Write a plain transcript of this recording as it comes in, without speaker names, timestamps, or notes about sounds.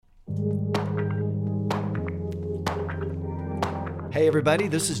Hey everybody,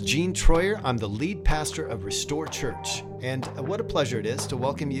 this is Gene Troyer. I'm the lead pastor of Restore Church, and what a pleasure it is to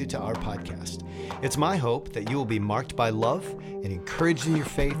welcome you to our podcast. It's my hope that you will be marked by love and encouraged in your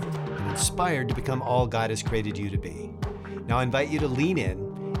faith and inspired to become all God has created you to be. Now I invite you to lean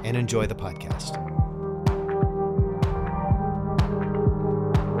in and enjoy the podcast.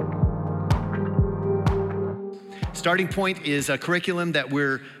 Starting Point is a curriculum that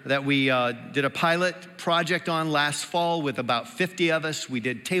we did a pilot project on last fall with about 50 of us. We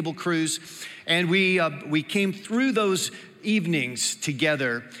did table crews, and we came through those evenings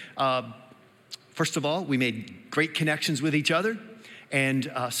together. First of all, we made great connections with each other,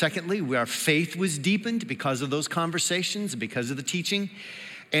 and secondly, our faith was deepened because of those conversations, because of the teaching,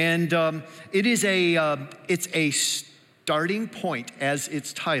 and it's a starting point, as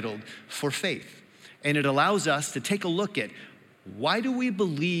it's titled, for faith. And it allows us to take a look at, why do we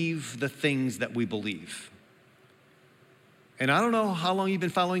believe the things that we believe? And I don't know how long you've been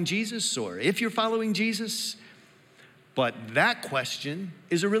following Jesus or if you're following Jesus, but that question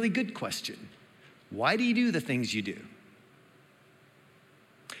is a really good question. Why do you do the things you do?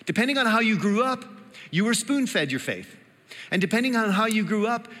 Depending on how you grew up, you were spoon-fed your faith. And depending on how you grew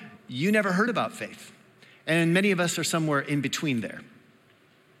up, you never heard about faith. And many of us are somewhere in between there.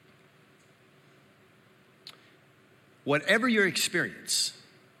 Whatever your experience,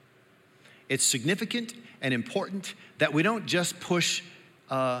 it's significant and important that we don't just push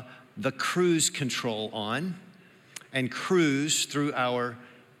the cruise control on and cruise through our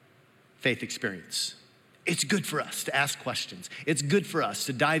faith experience. It's good for us to ask questions. It's good for us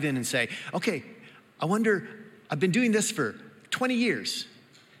to dive in and say, okay, I've been doing this for 20 years.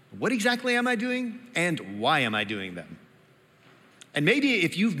 What exactly am I doing, and why am I doing them? And maybe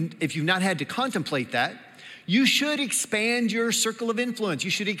if you've not had to contemplate that, you should expand your circle of influence. You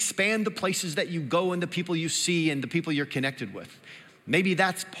should expand the places that you go and the people you see and the people you're connected with. Maybe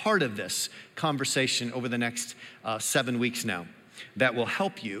that's part of this conversation over the next 7 weeks now that will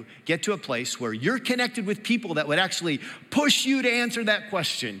help you get to a place where you're connected with people that would actually push you to answer that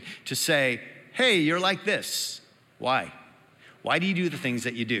question, to say, hey, you're like this. Why? Why do you do the things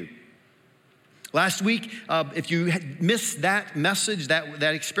that you do? Last week, if you missed that message,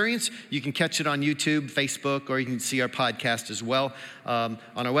 that experience, you can catch it on YouTube, Facebook, or you can see our podcast as well on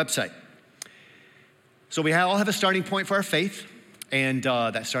our website. So we all have a starting point for our faith, and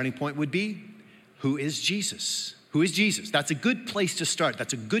that starting point would be, who is Jesus? Who is Jesus? That's a good place to start.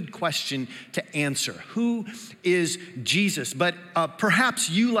 That's a good question to answer. Who is Jesus? But perhaps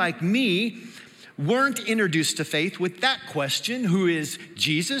you, like me, weren't introduced to faith with that question, who is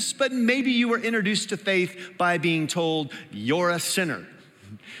Jesus? But maybe you were introduced to faith by being told, you're a sinner.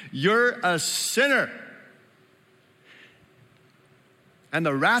 You're a sinner. And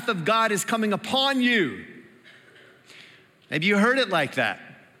the wrath of God is coming upon you. Maybe you heard it like that.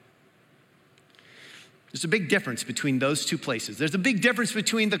 There's a big difference between those two places. There's a big difference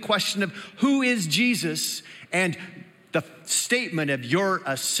between the question of who is Jesus and the statement of you're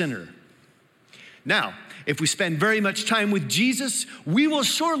a sinner. Now, if we spend very much time with Jesus, we will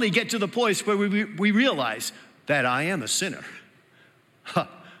surely get to the place where we realize that I am a sinner.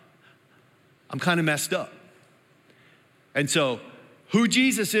 I'm kind of messed up. And so, who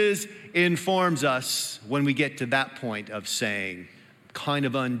Jesus is informs us when we get to that point of saying, kind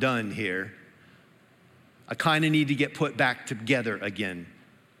of undone here. I kind of need to get put back together again.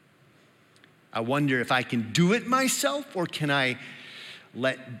 I wonder if I can do it myself, or can I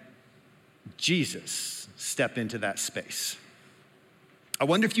let Jesus step into that space? I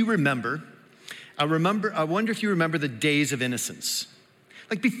wonder if you remember the days of innocence.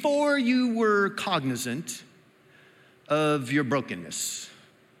 Like before you were cognizant of your brokenness.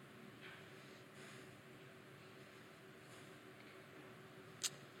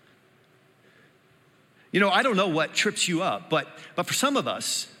 You know, I don't know what trips you up, but for some of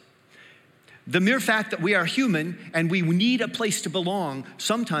us, the mere fact that we are human and we need a place to belong,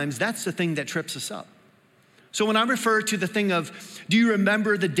 sometimes that's the thing that trips us up. So when I refer to the thing of, do you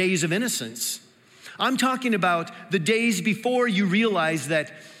remember the days of innocence? I'm talking about the days before you realize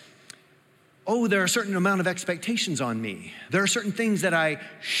that, oh, there are a certain amount of expectations on me. There are certain things that I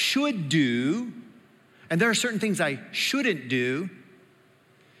should do, and there are certain things I shouldn't do.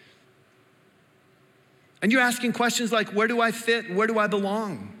 And you're asking questions like, where do I fit? Where do I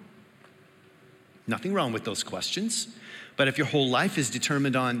belong? Nothing wrong with those questions. But if your whole life is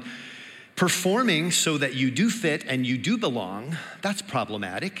determined on performing so that you do fit and you do belong, that's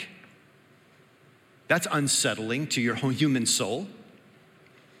problematic. That's unsettling to your whole human soul.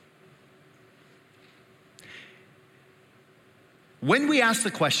 When we ask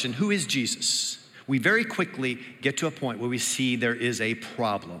the question, who is Jesus? we very quickly get to a point where we see there is a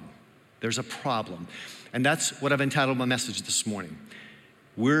problem. There's a problem. And that's what I've entitled my message this morning.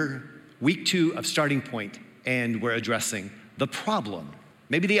 We're week 2 of Starting Point, and we're addressing the problem.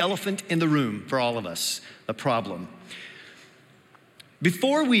 Maybe the elephant in the room for all of us, the problem.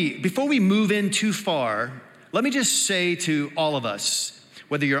 Before we move in too far, let me just say to all of us,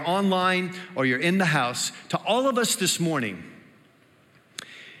 whether you're online or you're in the house, to all of us this morning,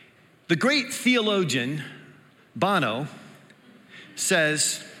 the great theologian Bono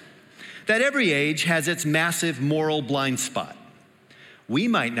says that every age has its massive moral blind spot. We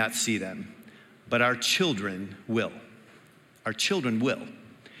might not see them, but our children will. Our children will.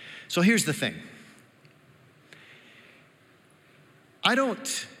 So here's the thing. I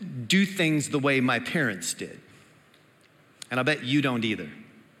don't do things the way my parents did. And I bet you don't either.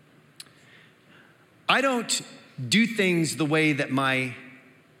 I don't do things the way that my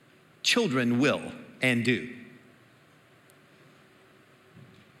children will and do.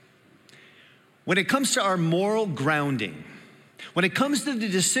 When it comes to our moral grounding, when it comes to the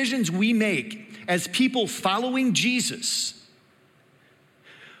decisions we make as people following Jesus,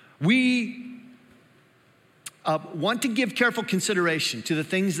 we want to give careful consideration to the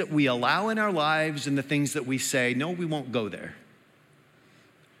things that we allow in our lives and the things that we say, no, we won't go there.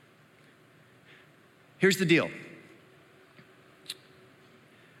 Here's the deal.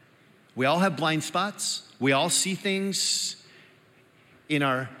 We all have blind spots. We all see things in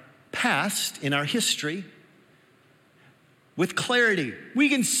our past, in our history, with clarity. We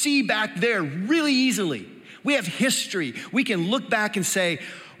can see back there really easily. We have history. We can look back and say,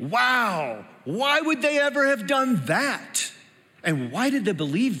 wow, why would they ever have done that? And why did they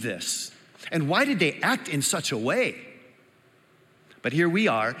believe this? And why did they act in such a way? But here we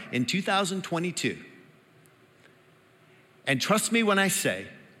are in 2022. And trust me when I say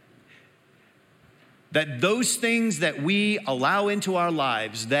that those things that we allow into our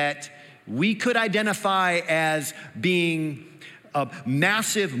lives that we could identify as being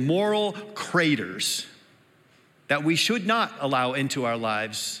massive moral craters that we should not allow into our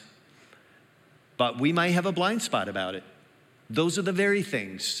lives, but we might have a blind spot about it. Those are the very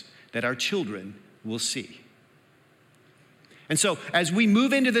things that our children will see. And so as we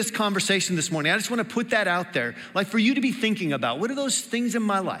move into this conversation this morning, I just want to put that out there, like for you to be thinking about, what are those things in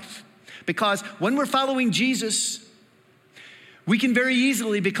my life? Because when we're following Jesus, we can very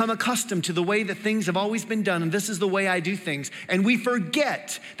easily become accustomed to the way that things have always been done, and this is the way I do things. And we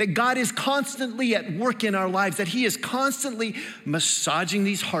forget that God is constantly at work in our lives, that He is constantly massaging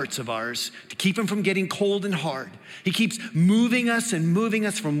these hearts of ours to keep them from getting cold and hard. He keeps moving us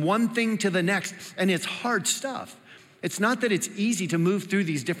from one thing to the next, and it's hard stuff. It's not that it's easy to move through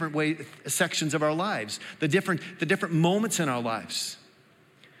these different sections of our lives, the different moments in our lives.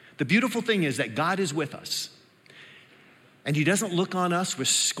 The beautiful thing is that God is with us. And He doesn't look on us with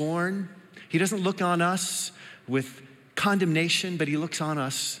scorn. He doesn't look on us with condemnation, but He looks on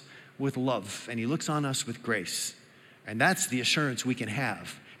us with love, and He looks on us with grace. And that's the assurance we can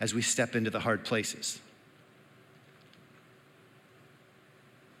have as we step into the hard places.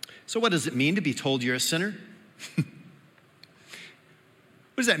 So what does it mean to be told you're a sinner?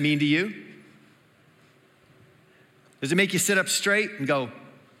 What does that mean to you? Does it make you sit up straight and go,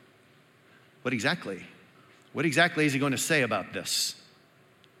 what exactly? What exactly is He going to say about this?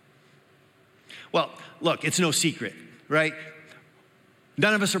 Well, look, it's no secret, right?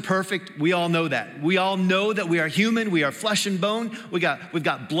 None of us are perfect. We all know that. We all know that we are human. We are flesh and bone. We've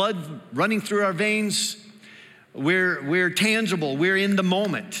got blood running through our veins. We're tangible. We're in the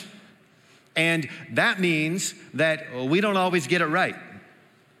moment. And that means that we don't always get it right.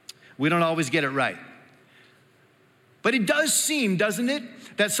 We don't always get it right. But it does seem, doesn't it,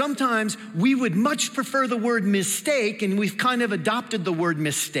 that sometimes we would much prefer the word mistake, and we've kind of adopted the word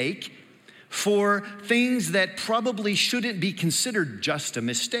mistake for things that probably shouldn't be considered just a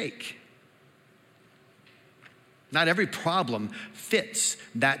mistake. Not every problem fits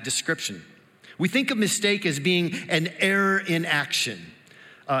that description. We think of mistake as being an error in action,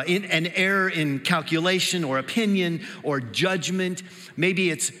 an error in calculation or opinion or judgment. Maybe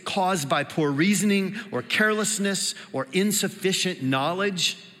it's caused by poor reasoning or carelessness or insufficient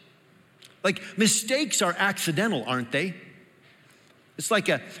knowledge. Like, mistakes are accidental, aren't they? It's like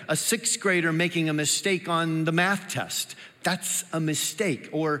a sixth grader making a mistake on the math test. That's a mistake.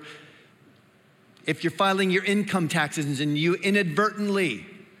 Or if you're filing your income taxes and you inadvertently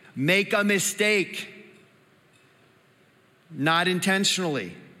make a mistake, not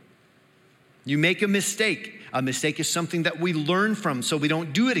intentionally, you make a mistake. A mistake is something that we learn from so we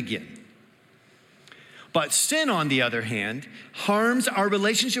don't do it again. But sin, on the other hand, harms our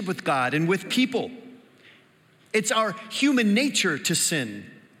relationship with God and with people. It's our human nature to sin.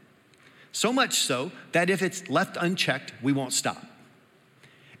 So much so that if it's left unchecked, we won't stop.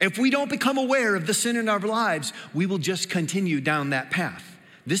 If we don't become aware of the sin in our lives, we will just continue down that path.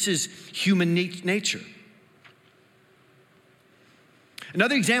 This is human nature.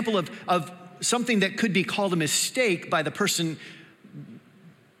 Another example of something that could be called a mistake by the person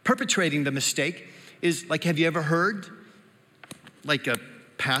perpetrating the mistake is, like, have you ever heard like a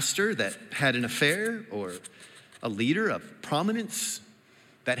pastor that had an affair, or a leader of prominence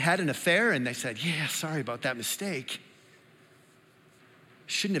that had an affair and they said, yeah, sorry about that mistake.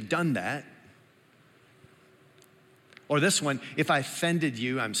 Shouldn't have done that. Or this one, if I offended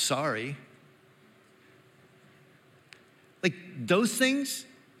you, I'm sorry. Like those things,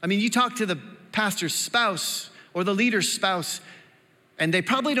 I mean, you talk to the pastor's spouse or the leader's spouse, and they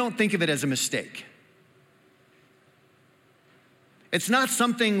probably don't think of it as a mistake. It's not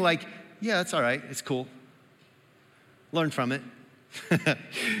something like, yeah, that's all right, it's cool. Learn from it.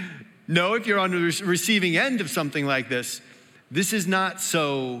 No, if you're on the receiving end of something like this is not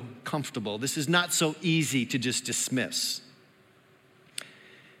so comfortable. This is not so easy to just dismiss.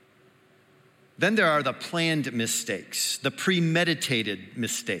 Then there are the planned mistakes, the premeditated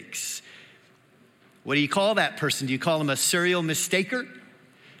mistakes. What do you call that person? Do you call them a serial mistaker?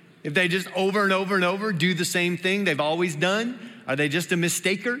 If they just over and over and over do the same thing they've always done, are they just a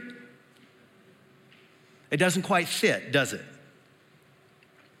mistaker? It doesn't quite fit, does it?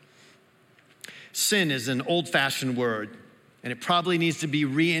 Sin is an old-fashioned word, and it probably needs to be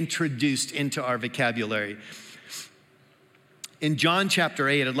reintroduced into our vocabulary. In John chapter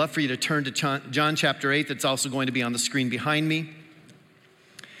 8, I'd love for you to turn to John chapter 8. That's also going to be on the screen behind me.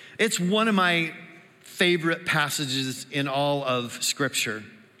 It's one of my favorite passages in all of Scripture.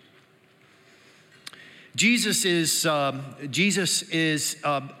 Jesus is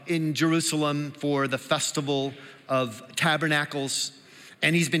in Jerusalem for the Festival of Tabernacles,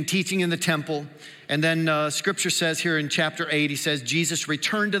 and he's been teaching in the temple. And then Scripture says here in chapter 8, he says, Jesus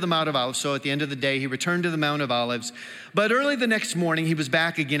returned to the Mount of Olives. So at the end of the day, he returned to the Mount of Olives. But early the next morning, he was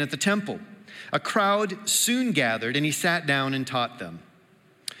back again at the temple. A crowd soon gathered, and he sat down and taught them.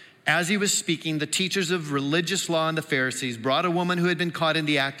 As he was speaking, the teachers of religious law and the Pharisees brought a woman who had been caught in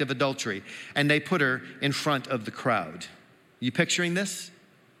the act of adultery, and they put her in front of the crowd. You picturing this?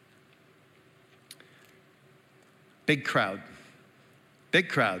 Big crowd. Big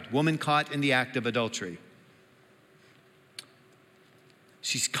crowd. Woman caught in the act of adultery.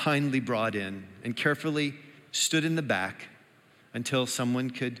 She's kindly brought in and carefully stood in the back until someone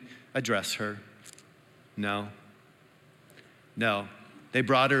could address her. No. They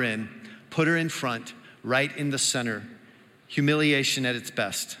brought her in, put her in front, right in the center. Humiliation at its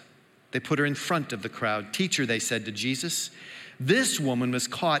best. They put her in front of the crowd. Teacher, they said to Jesus, this woman was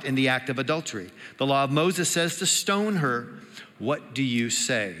caught in the act of adultery. The law of Moses says to stone her. What do you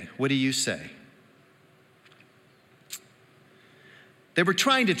say? What do you say? They were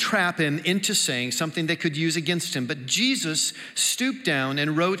trying to trap him into saying something they could use against him, but Jesus stooped down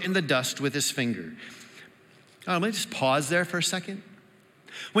and wrote in the dust with his finger. Let me just pause there for a second.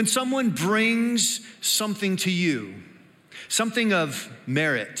 When someone brings something to you, something of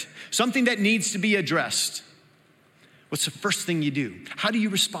merit, something that needs to be addressed, what's the first thing you do? How do you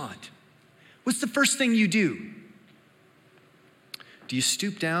respond? What's the first thing you do? Do you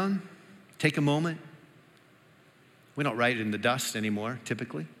stoop down, take a moment? We don't write it in the dust anymore,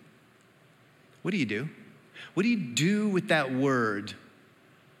 typically. What do you do? What do you do with that word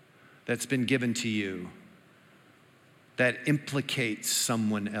that's been given to you that implicates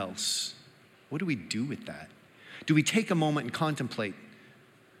someone else? What do we do with that? Do we take a moment and contemplate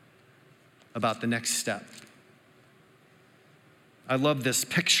about the next step? I love this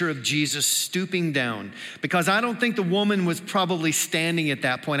picture of Jesus stooping down, because I don't think the woman was probably standing at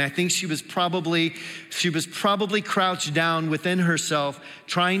that point. I think she was probably crouched down within herself,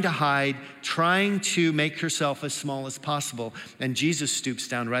 trying to hide, trying to make herself as small as possible. And Jesus stoops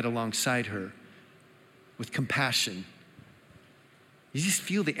down right alongside her with compassion. You just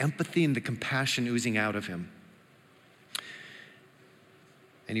feel the empathy and the compassion oozing out of him.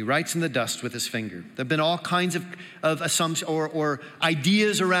 And he writes in the dust with his finger. There have been all kinds of assumptions or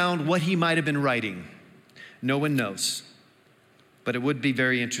ideas around what he might have been writing. No one knows. But it would be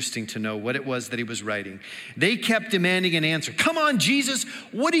very interesting to know what it was that he was writing. They kept demanding an answer. Come on, Jesus,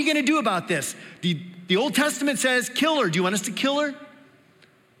 what are you going to do about this? The Old Testament says, kill her. Do you want us to kill her?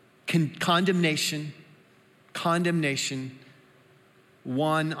 Condemnation,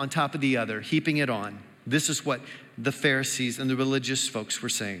 one on top of the other, heaping it on. This is what the Pharisees and the religious folks were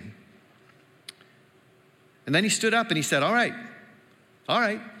saying. And then he stood up and he said, all right,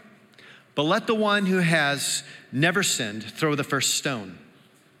 but let the one who has never sinned throw the first stone.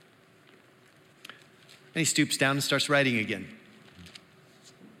 And he stoops down and starts writing again.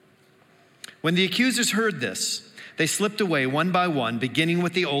 When the accusers heard this, they slipped away one by one, beginning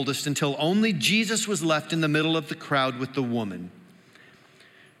with the oldest, until only Jesus was left in the middle of the crowd with the woman.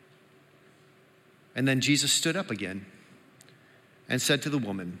 And then Jesus stood up again and said to the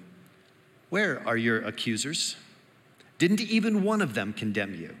woman, where are your accusers? Didn't even one of them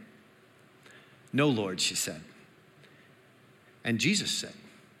condemn you? No, Lord, she said. And Jesus said,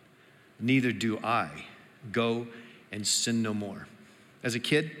 neither do I. Go and sin no more. As a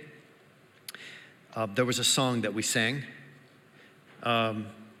kid, there was a song that we sang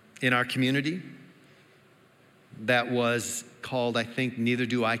in our community that was called, I think, Neither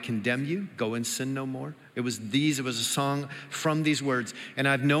Do I Condemn You, Go and Sin No More. It was a song from these words, and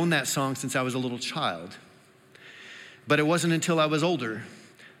I've known that song since I was a little child. But it wasn't until I was older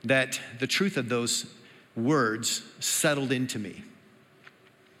that the truth of those words settled into me.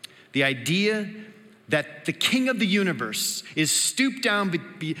 The idea that the King of the universe is stooped down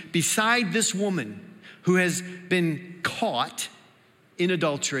beside this woman who has been caught in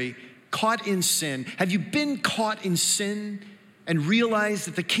adultery, caught in sin. Have you been caught in sin and realized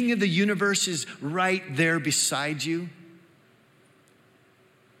that the King of the universe is right there beside you?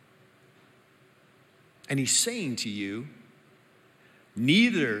 And he's saying to you,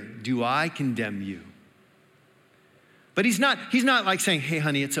 neither do I condemn you. But he's not like saying, hey,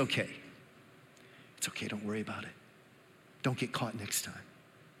 honey, it's okay. It's okay, don't worry about it. Don't get caught next time.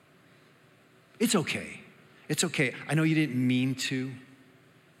 It's okay. It's okay. I know you didn't mean to.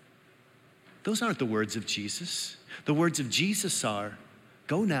 Those aren't the words of Jesus. The words of Jesus are,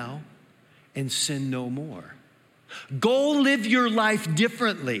 go now and sin no more. Go live your life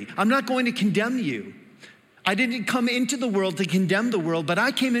differently. I'm not going to condemn you. I didn't come into the world to condemn the world, but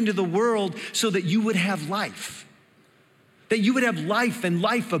I came into the world so that you would have life. That you would have life and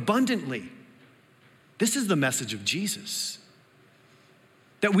life abundantly. This is the message of Jesus.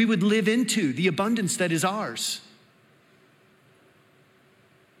 That we would live into the abundance that is ours.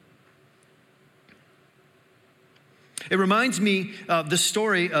 It reminds me, the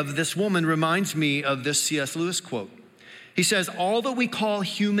story of this woman reminds me of this C.S. Lewis quote. He says, all that we call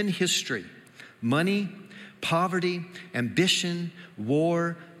human history, money, poverty, ambition,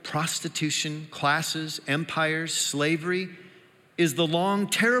 war, prostitution, classes, empires, slavery, is the long,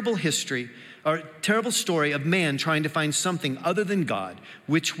 terrible history or terrible story of man trying to find something other than God,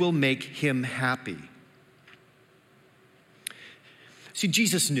 which will make him happy. See,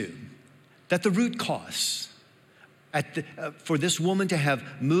 Jesus knew that the root cause for this woman to have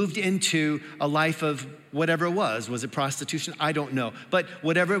moved into a life of whatever it was it prostitution? I don't know. But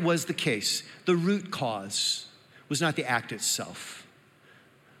whatever was the case, the root cause was not the act itself.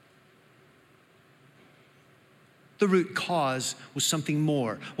 The root cause was something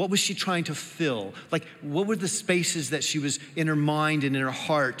more. What was she trying to fill? Like, what were the spaces that she was in her mind and in her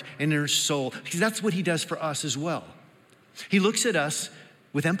heart and in her soul? Because that's what he does for us as well. He looks at us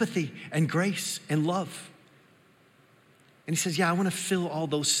with empathy and grace and love. And he says, yeah, I want to fill all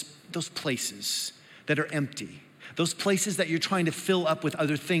those places that are empty. Those places that you're trying to fill up with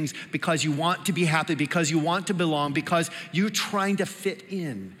other things because you want to be happy, because you want to belong, because you're trying to fit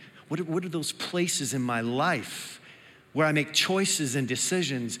in. What are those places in my life where I make choices and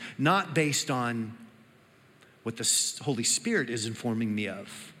decisions not based on what the Holy Spirit is informing me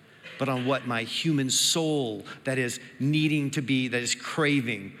of, but on what my human soul that is needing to be, that is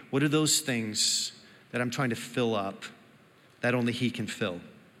craving? What are those things that I'm trying to fill up that only he can fill?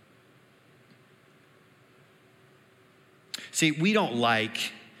 See, we don't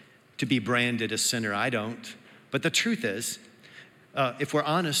like to be branded a sinner. I don't. But the truth is, if we're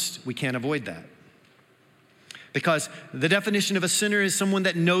honest, we can't avoid that. Because the definition of a sinner is someone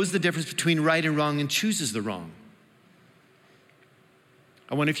that knows the difference between right and wrong and chooses the wrong.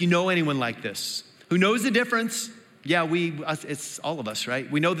 I wonder if you know anyone like this, who knows the difference. Yeah, it's all of us, right?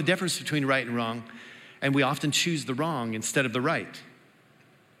 We know the difference between right and wrong, and we often choose the wrong instead of the right.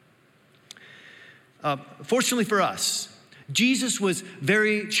 Fortunately for us, Jesus was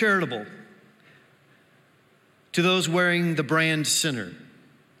very charitable to those wearing the brand sinner.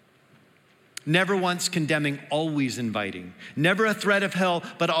 Never once condemning, always inviting. Never a threat of hell,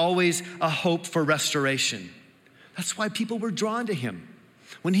 but always a hope for restoration. That's why people were drawn to him.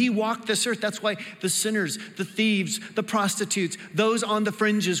 When he walked this earth, that's why the sinners, the thieves, the prostitutes, those on the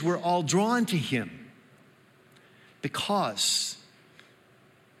fringes were all drawn to him. Because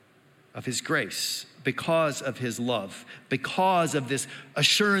of his grace, because of his love, because of this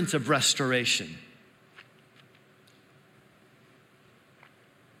assurance of restoration.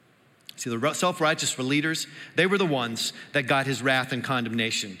 See, the self-righteous were leaders. They were the ones that got his wrath and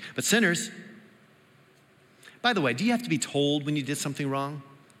condemnation. But sinners, by the way, do you have to be told when you did something wrong?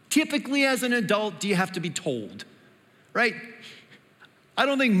 Typically, as an adult, do you have to be told, right? I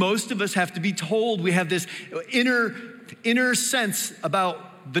don't think most of us have to be told. We have this inner sense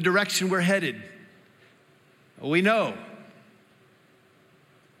about the direction we're headed. We know.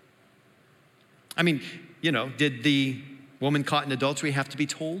 I mean, did the woman caught in adultery have to be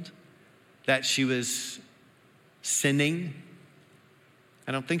told that she was sinning?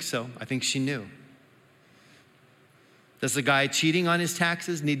 I don't think so. I think she knew. Does the guy cheating on his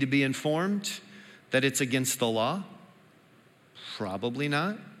taxes need to be informed that it's against the law? Probably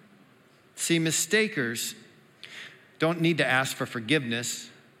not. See, mistakers don't need to ask for forgiveness.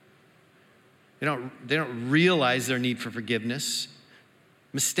 They don't realize their need for forgiveness.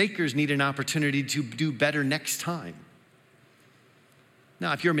 Mistakers need an opportunity to do better next time.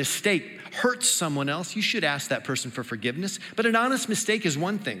 Now, if your mistake hurts someone else, you should ask that person for forgiveness. But an honest mistake is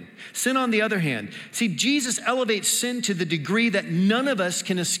one thing. Sin, on the other hand. See, Jesus elevates sin to the degree that none of us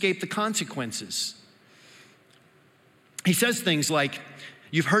can escape the consequences. He says things like,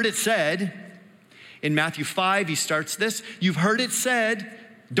 you've heard it said, in Matthew 5, he starts this, you've heard it said,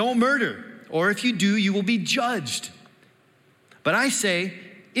 don't murder, or if you do, you will be judged. But I say,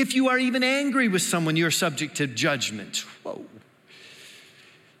 if you are even angry with someone, you are subject to judgment. Whoa.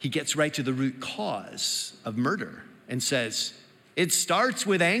 He gets right to the root cause of murder and says, it starts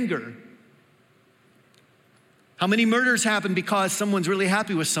with anger. How many murders happen because someone's really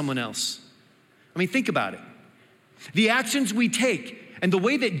happy with someone else? I mean, think about it. The actions we take and the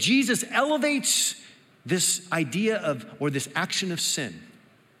way that Jesus elevates this idea of, or this action of sin,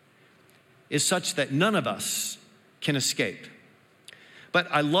 is such that none of us can escape. But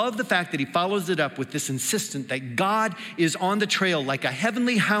I love the fact that he follows it up with this insistence that God is on the trail like a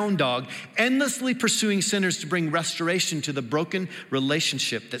heavenly hound dog, endlessly pursuing sinners to bring restoration to the broken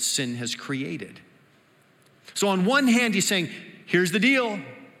relationship that sin has created. So on one hand, he's saying, here's the deal.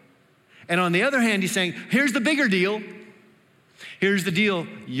 And on the other hand, he's saying, here's the bigger deal. Here's the deal,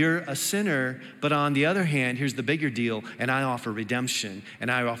 you're a sinner. But on the other hand, here's the bigger deal, and I offer redemption,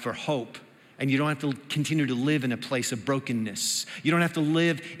 and I offer hope. And you don't have to continue to live in a place of brokenness. You don't have to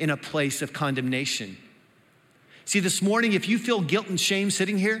live in a place of condemnation. See, this morning, if you feel guilt and shame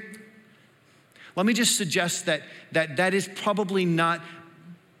sitting here, let me just suggest that is probably not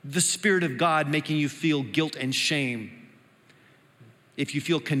the Spirit of God making you feel guilt and shame. If you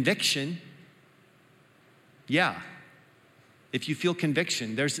feel conviction, yeah. If you feel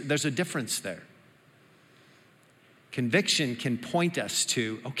conviction, there's a difference there. Conviction can point us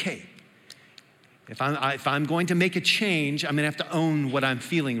to, okay, if I'm going to make a change, I'm going to have to own what I'm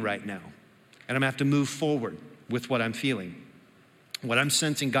feeling right now. And I'm going to have to move forward with what I'm feeling, what I'm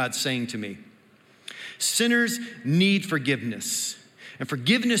sensing God saying to me. Sinners need forgiveness. And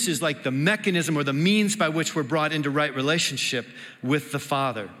forgiveness is like the mechanism or the means by which we're brought into right relationship with the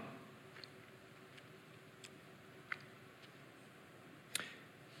Father.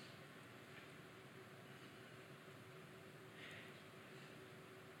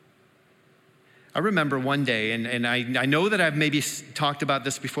 I remember one day, and I know that I've maybe talked about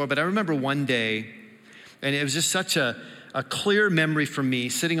this before, but I remember one day, and it was just such a clear memory for me,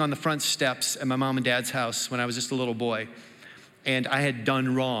 sitting on the front steps at my mom and dad's house when I was just a little boy, and I had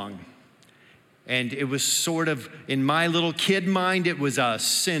done wrong. And it was sort of, in my little kid mind, it was a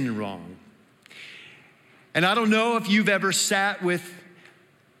sin wrong. And I don't know if you've ever sat with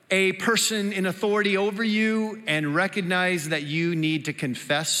a person in authority over you and recognize that you need to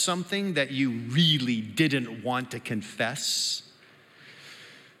confess something that you really didn't want to confess.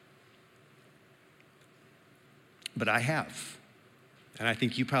 But I have, and I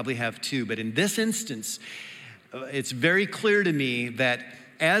think you probably have too. But in this instance, it's very clear to me that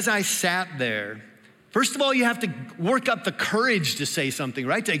as I sat there, first of all, you have to work up the courage to say something,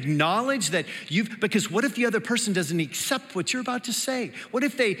 right? To acknowledge that because what if the other person doesn't accept what you're about to say? What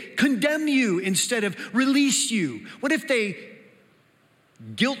if they condemn you instead of release you? What if they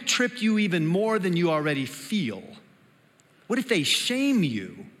guilt trip you even more than you already feel? What if they shame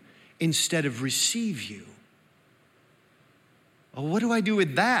you instead of receive you? Well, what do I do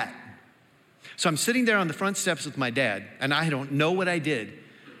with that? So I'm sitting there on the front steps with my dad, and I don't know what I did,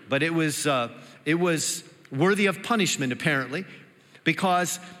 but it was worthy of punishment, apparently,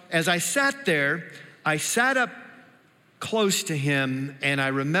 because as I sat there, I sat up close to him, and I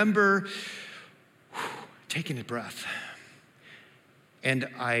remember taking a breath. And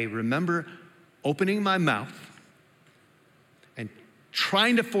I remember opening my mouth and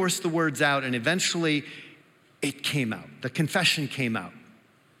trying to force the words out, and eventually it came out. The confession came out.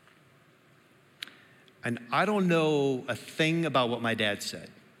 And I don't know a thing about what my dad said.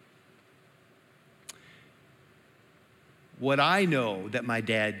 What I know that my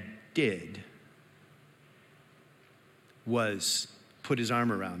dad did was put his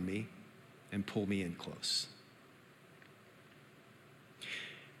arm around me and pull me in close.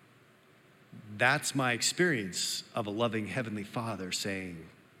 That's my experience of a loving Heavenly Father saying,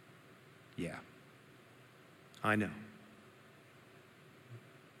 yeah, I know.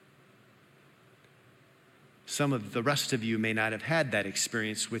 Some of the rest of you may not have had that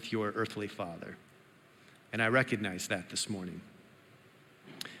experience with your earthly father. And I recognize that this morning.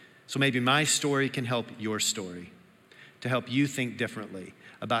 So maybe my story can help your story, to help you think differently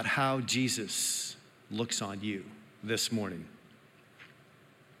about how Jesus looks on you this morning.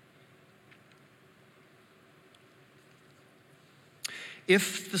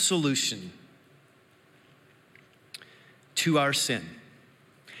 If the solution to our sin,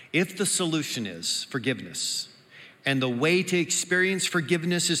 if the solution is forgiveness, and the way to experience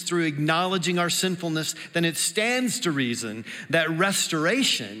forgiveness is through acknowledging our sinfulness, then it stands to reason that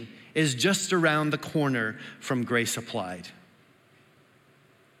restoration is just around the corner from Grace Applied.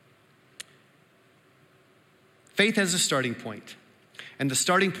 Faith has a starting point, and the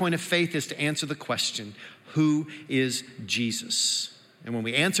starting point of faith is to answer the question, who is Jesus? And when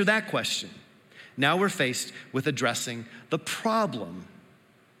we answer that question, now we're faced with addressing the problem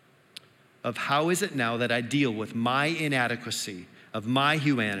of how is it now that I deal with my inadequacy, of my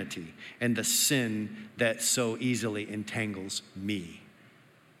humanity, and the sin that so easily entangles me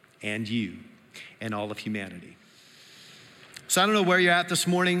and you and all of humanity. So I don't know where you're at this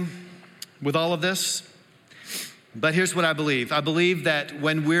morning with all of this, but here's what I believe. I believe that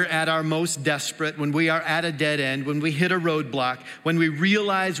when we're at our most desperate, when we are at a dead end, when we hit a roadblock, when we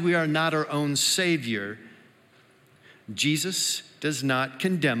realize we are not our own Savior, Jesus does not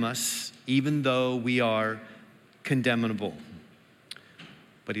condemn us, even though we are condemnable.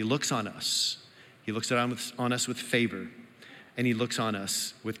 But he looks on us. He looks on us with favor, and he looks on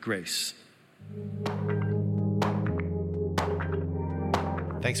us with grace.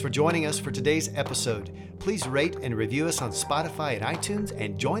 Thanks for joining us for today's episode. Please rate and review us on Spotify and iTunes,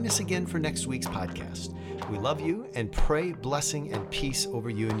 and join us again for next week's podcast. We love you and pray blessing and peace over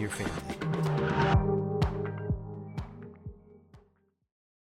you and your family.